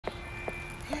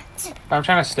I'm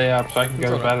trying to stay up so I can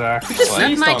go to bed after. It's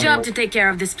not my job to take care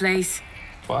of this place.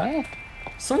 What?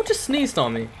 Someone just sneezed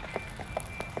on me.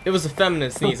 It was a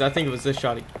feminine sneeze. I think it was this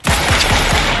shotty.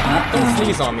 Don't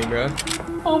sneeze on me, bro.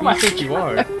 Oh my! Who do you think you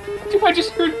are? Dude, I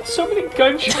just heard so many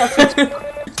gunshots. It's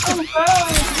so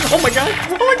bad. Oh my god!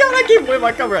 Oh my god! I gave away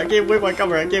my cover! I gave away my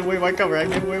cover! I gave away my cover! I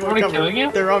gave away my Are cover! killing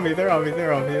you? They're on me! They're on me!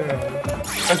 They're on me! They're on me!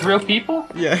 Like real people?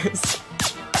 Yes.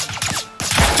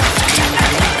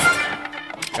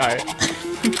 Alright.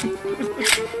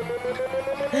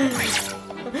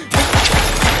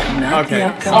 Okay.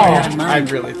 I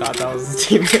really thought that was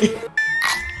his teammate.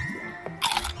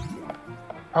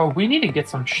 Oh, we need to get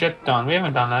some shit done. We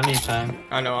haven't done anything.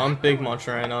 I know, I'm big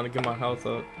munching right now to get my health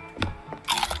up.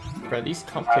 Bro, these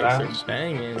cupcakes are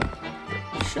banging.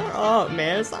 Shut up,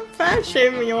 man. Stop fat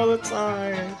shaming me all the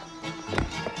time.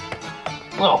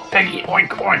 Little piggy, oink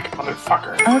oink,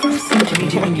 motherfucker. Others seem to be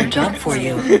doing your job for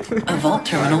you. A vault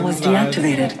terminal was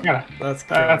deactivated. Yeah, that's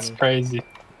crazy.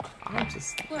 I'm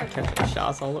just catching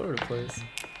shots all over the place.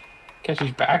 Catch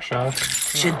these back shots.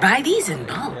 Should buy these in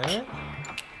bulk. Yeah?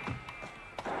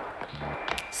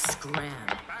 Scram,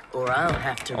 or I'll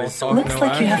have to resort. Looks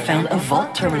like you have found a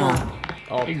vault terminal.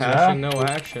 All passion, no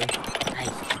action. I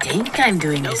think I'm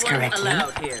doing this correctly.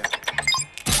 All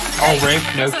rape,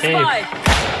 no cave.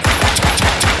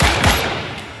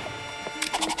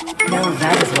 Now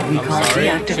that is what we call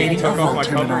deactivating She a took off my vault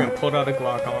cover terminal. and pulled out a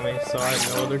Glock on me, so I had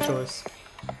no other choice.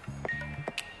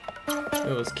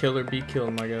 It was kill or be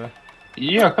killed, my guy.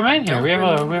 Yeah, come in here. We have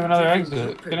another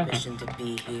exit. Get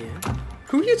in here.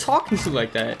 Who are you talking to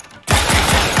like that?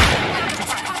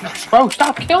 Bro,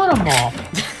 stop killing them all.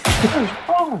 What is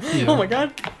wrong with you? Oh my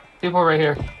god. People right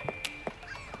here.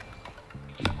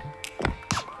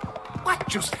 What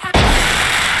just happened?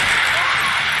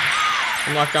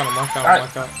 I'm locked down, I'm locked down, I'm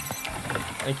locked down.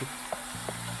 Thank you.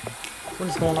 What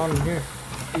is going on in here?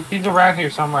 He's around here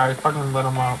somewhere. I fucking lit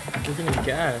him up. We're getting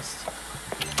gassed.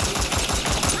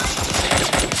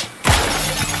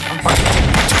 I'm fucking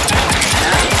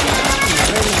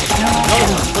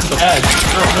dead.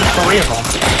 There's 3 of them.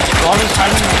 They're all just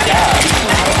hiding in the gas.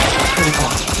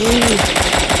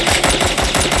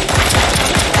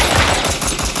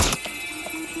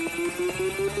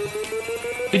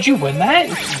 Did you win that?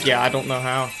 Yeah, I don't know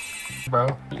how.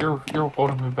 Bro, you're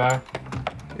holding me back.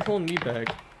 You're holding me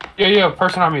back. Yeah,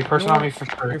 person on me for sure.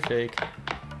 You're fake.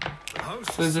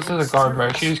 This is a guard,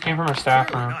 bro. She just came from a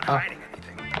staff room.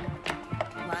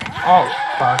 Oh,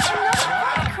 fuck.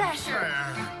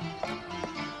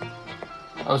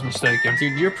 I was mistaken.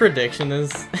 Dude, your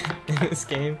predictions in this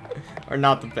game are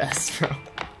not the best, bro.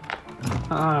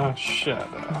 Oh, shut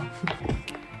up.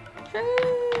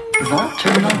 Vault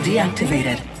terminal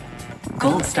deactivated.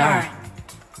 Gold star.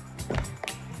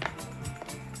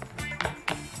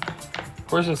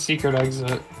 Where's the secret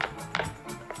exit?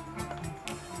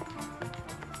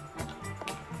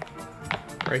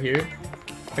 Right here,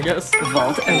 I guess.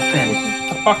 Vault open.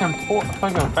 The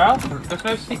fucking bathroom. There's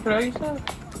no secret exit?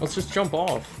 Let's just jump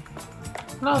off.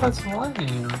 No, that's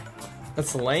lame.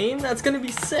 That's lame? That's gonna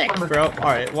be sick, bro.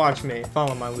 Alright, watch me.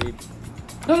 Follow my lead.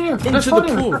 No, Into the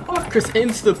pool. Chris,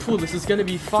 into the pool. This is gonna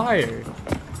be fire.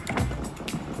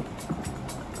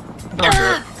 Don't do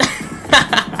it.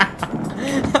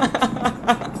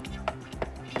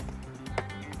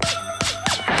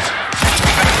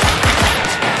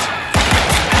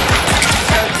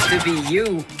 To be you.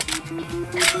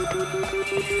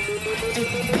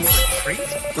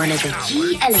 One of the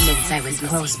key elements I was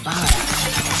close by.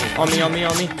 On me, on me,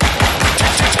 on me.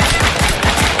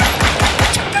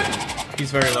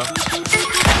 He's very low.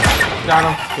 Got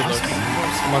him. Good looks.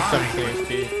 I'm on 17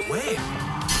 HP.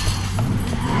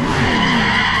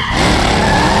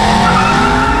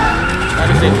 That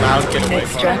is a loud getaway car.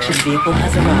 Extraction vehicle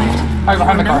has arrived.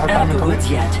 Behind the car. Not out of the woods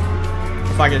yet.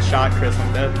 If I get shot, Chris,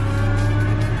 I'm dead.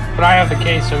 But I have the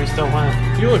case, so we still win.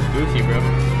 You look goofy, bro.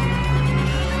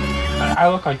 I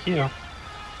look like you.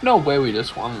 No way we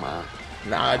just won that.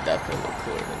 Nah, I definitely look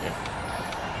cooler than you.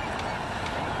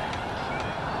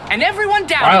 And everyone I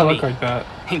doubted look me, like that.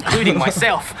 including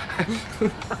myself.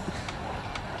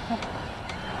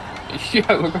 Yeah,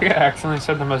 I look like I accidentally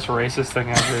said the most racist thing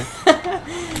ever.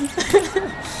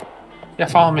 Yeah,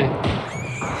 follow me.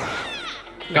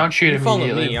 Don't shoot Follow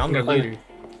immediately. me, I'm the leader.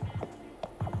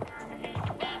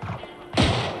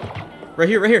 Right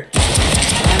here, right here.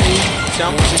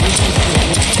 Down.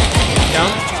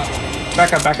 Down.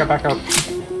 Back up.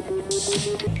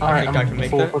 Alright, I can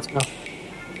make that. Let's go.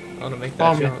 I'm gonna make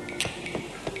that Follow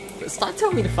jump. Stop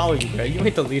telling me to follow you, bro. You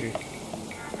ain't the leader.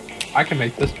 I can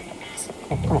make this.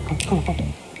 Oh, come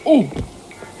on. Ooh!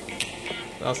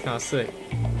 That was kind of sick.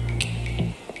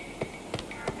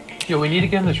 Yo, we need to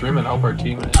get in this room and help our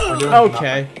teammates. We're doing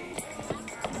Okay. nothing.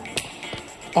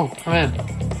 Oh, come in.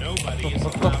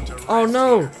 Oh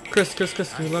no! Chris, can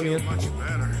you let me in?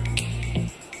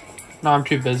 No, I'm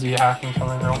too busy hacking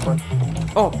something real quick.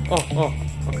 Oh.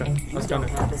 Okay, let's go.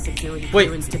 Have the security Wait.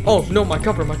 clearance to Oh no, my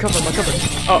cover.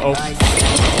 Uh-oh.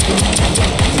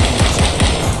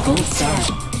 Gold star.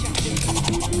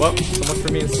 Well, so much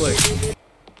for me and Slick.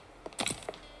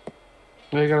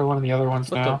 We go to one of the other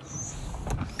ones What now.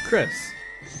 Chris,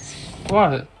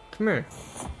 What? come here.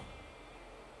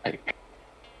 I-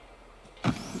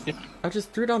 I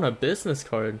just threw down a business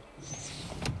card.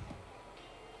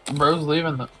 Bro's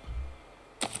leaving the.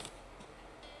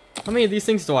 How many of these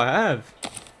things do I have?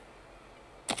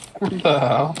 What the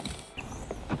hell?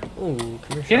 Oh, come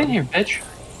here. Get in here, bitch.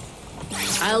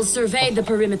 I'll survey the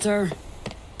perimeter.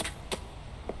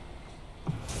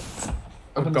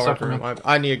 Open this up for me.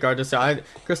 I need a guard to say.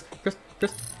 Chris.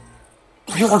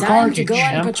 Yo, our Time guard, to you go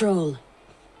on chimp. patrol.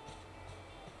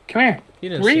 Come here. He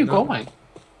didn't Where are say you no. going?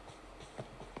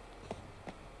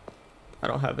 I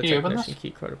don't have a Can you open technician this?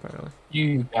 key card apparently.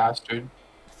 You bastard.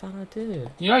 I thought I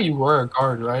did. You know you were a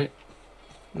guard, right?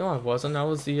 No, I wasn't. I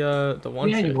was the one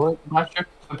Yeah, chick. you were.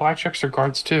 The black chicks are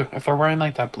guards too. If they're wearing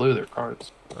like that blue, they're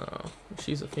guards. Oh,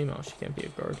 she's a female. She can't be a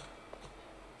guard.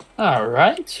 All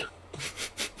right.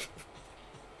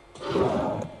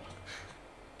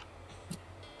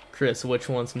 Chris, which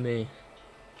one's me?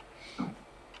 If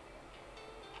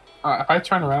I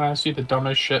turn around, I see the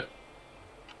dumbest shit.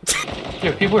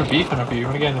 Yeah, people are beefing up here. You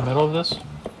want to get in the middle of this?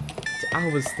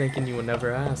 I was thinking you would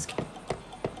never ask.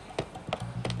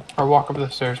 Or walk up the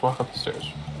stairs. Walk up the stairs.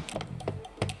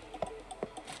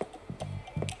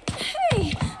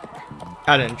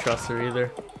 I didn't trust her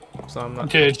either, so I'm not.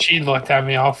 Dude, she looked at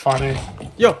me all funny.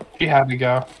 Yo, She had to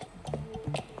go.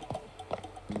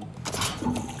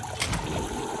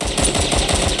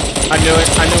 I knew it.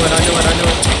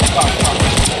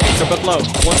 They're both low.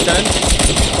 One's dead.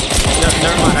 No,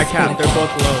 never mind. I capped. They're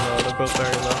both low though. They're both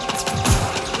very low.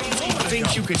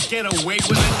 Think you could get away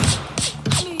with it?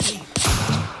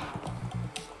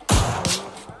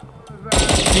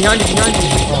 Behind you.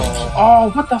 Oh,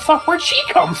 what the fuck? Where'd she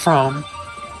come from?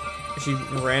 She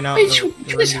ran out. Wait, and she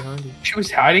ran was- behind you. She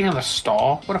was hiding in the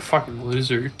stall? What a fucking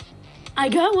loser. I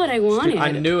got what I wanted.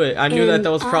 I knew it. I knew that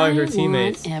was probably her And I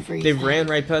teammates. want everything. They ran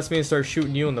right past me and started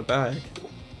shooting you in the back.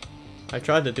 I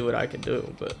tried to do what I could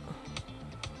do, but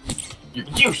You're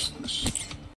useless.